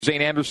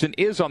Zane Anderson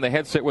is on the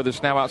headset with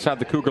us now outside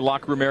the Cougar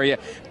locker room area.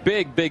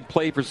 Big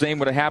play for Zane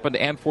would have happened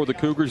and for the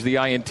Cougars, the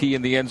INT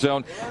in the end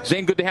zone.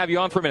 Zane, good to have you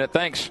on for a minute.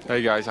 Thanks.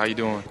 Hey, guys. How you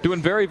doing? Doing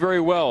very,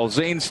 very well.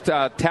 Zane's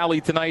tally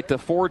tonight,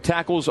 4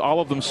 tackles, all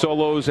of them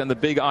solos, and the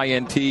big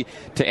INT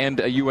to end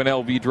a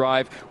UNLV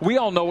drive. We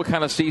all know what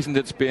kind of season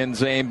it's been,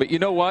 Zane, but you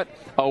know what?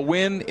 A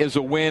win is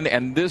a win,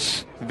 and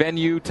this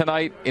venue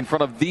tonight in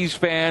front of these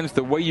fans,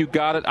 the way you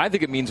got it, I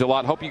think it means a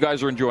lot. Hope you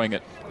guys are enjoying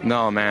it.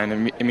 No,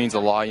 man, it means a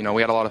lot. You know,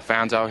 we had a lot of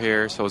fans out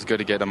here, so it's good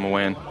to get them a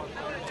win.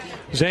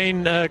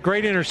 Zane,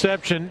 great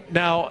interception.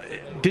 Now,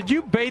 did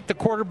you bait the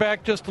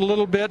quarterback just a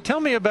little bit? Tell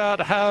me about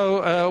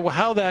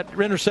how that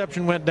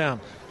interception went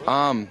down.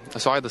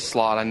 So I had the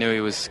slot. I knew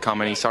he was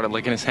coming. He started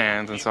licking his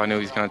hands, and so I knew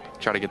he was going to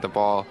try to get the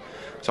ball.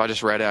 So I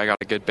just read it. I got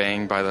a good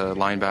bang by the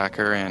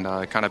linebacker, and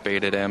I kind of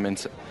baited him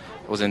and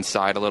was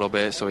inside a little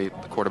bit, so the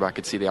quarterback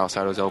could see the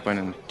outside was open,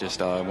 and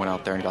just went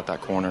out there and got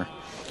that corner.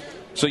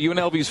 So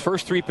UNLV's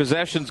first 3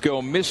 possessions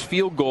go missed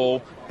field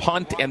goal,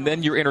 punt, and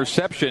then your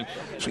interception.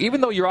 So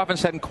even though your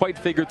offense hadn't quite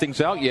figured things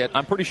out yet,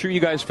 I'm pretty sure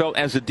you guys felt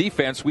as a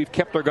defense, we've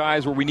kept our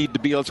guys where we need to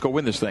be. Let's go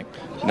win this thing.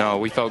 No,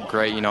 we felt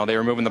great. You know, they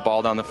were moving the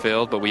ball down the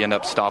field, but we ended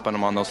up stopping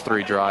them on those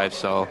 3 drives.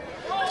 So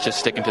it's just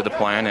sticking to the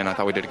plan, and I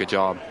thought we did a good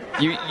job.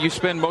 You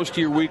spend most of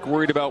your week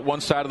worried about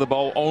one side of the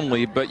ball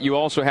only, but you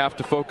also have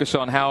to focus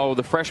on how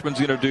the freshman's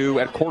going to do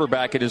at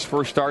quarterback at his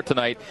first start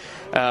tonight.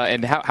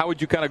 And how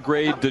would you kind of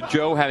grade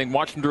Joe, having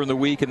watched him during the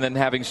week and then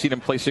having seen him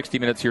play 60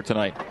 minutes here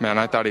tonight? Man,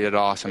 I thought he did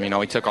awesome. You know,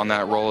 he took on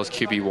that role as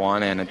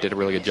QB1 and did a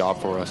really good job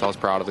for us. I was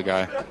proud of the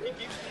guy.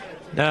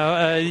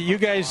 Now, you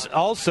guys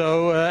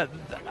also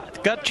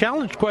got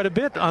challenged quite a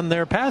bit on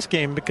their pass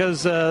game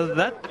because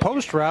that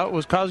post route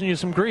was causing you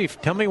some grief.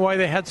 Tell me why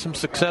they had some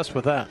success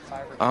with that.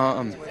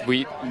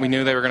 We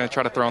knew they were going to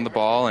try to throw on the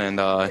ball, and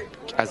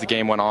as the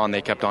game went on,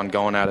 they kept on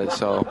going at it.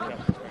 So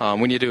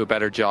we need to do a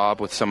better job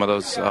with some of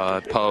those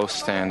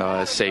posts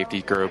and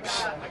safety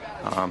groups.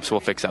 So we'll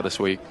fix that this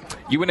week.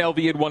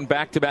 UNLV had won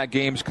back-to-back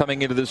games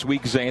coming into this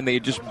week, Zane. They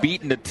had just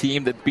beaten a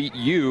team that beat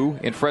you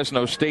in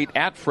Fresno State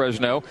at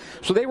Fresno.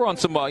 So they were on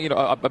some,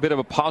 a bit of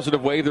a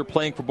positive wave. They're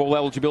playing for bowl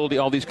eligibility,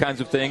 all these kinds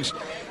of things.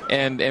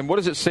 And what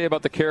does it say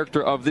about the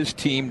character of this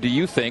team, do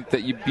you think,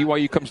 that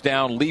BYU comes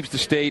down, leaves the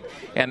state,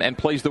 and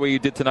plays the way you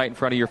did tonight in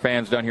front of your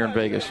fans down here in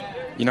Vegas?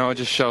 You know, it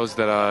just shows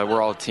that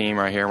we're all a team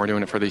right here, and we're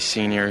doing it for these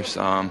seniors.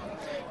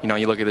 You know,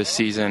 you look at this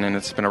season, and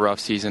it's been a rough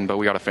season, but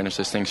we got to finish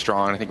this thing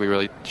strong, and I think we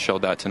really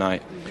showed that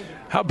tonight.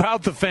 How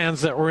about the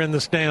fans that were in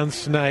the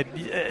stands tonight?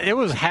 It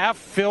was half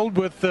filled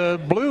with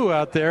blue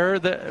out there.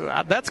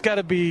 That's got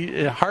to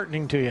be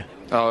heartening to you.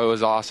 Oh, it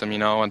was awesome, you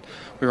know, and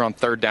we were on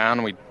third down,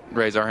 and we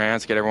raised our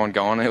hands to get everyone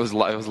going. It was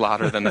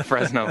louder than the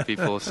Fresno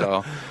people,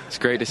 so it's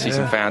great to see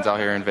some fans out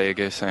here in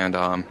Vegas,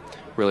 and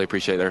really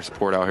appreciate their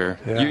support out here.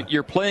 Yeah.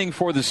 You're playing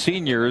for the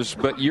seniors,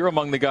 but you're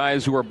among the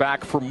guys who are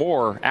back for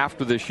more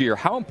after this year.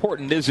 How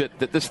important is it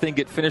that this thing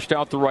get finished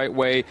out the right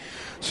way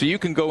so you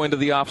can go into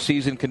the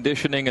off-season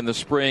conditioning in the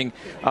spring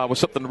with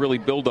something to really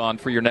build on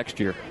for your next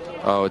year?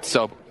 Oh, it's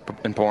so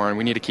important.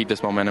 We need to keep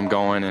this momentum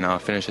going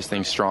and finish this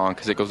thing strong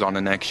because it goes on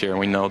to next year, and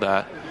we know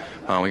that.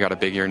 We got a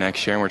big year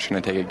next year, and we're just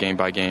going to take it game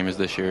by game as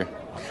this year.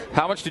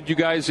 How much did you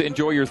guys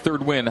enjoy your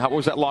third win? What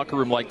was that locker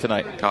room like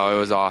tonight? Oh, it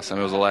was awesome.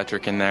 It was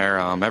electric in there.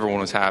 Everyone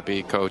was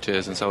happy,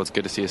 coaches, and so it's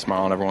good to see a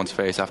smile on everyone's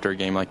face after a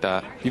game like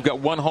that. You've got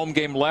one home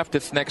game left.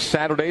 It's next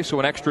Saturday, so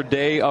an extra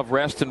day of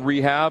rest and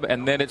rehab,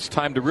 and then it's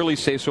time to really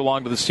say so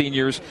long to the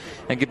seniors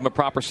and give them a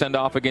proper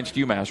send-off against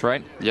UMass,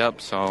 right?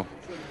 Yep, so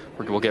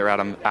we'll get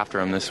right after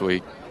them this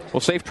week. Well,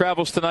 safe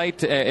travels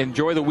tonight.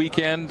 Enjoy the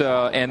weekend,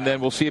 and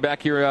then we'll see you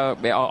back here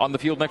on the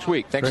field next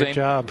week. Thanks, Zane. Great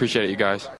job. Appreciate it, you guys.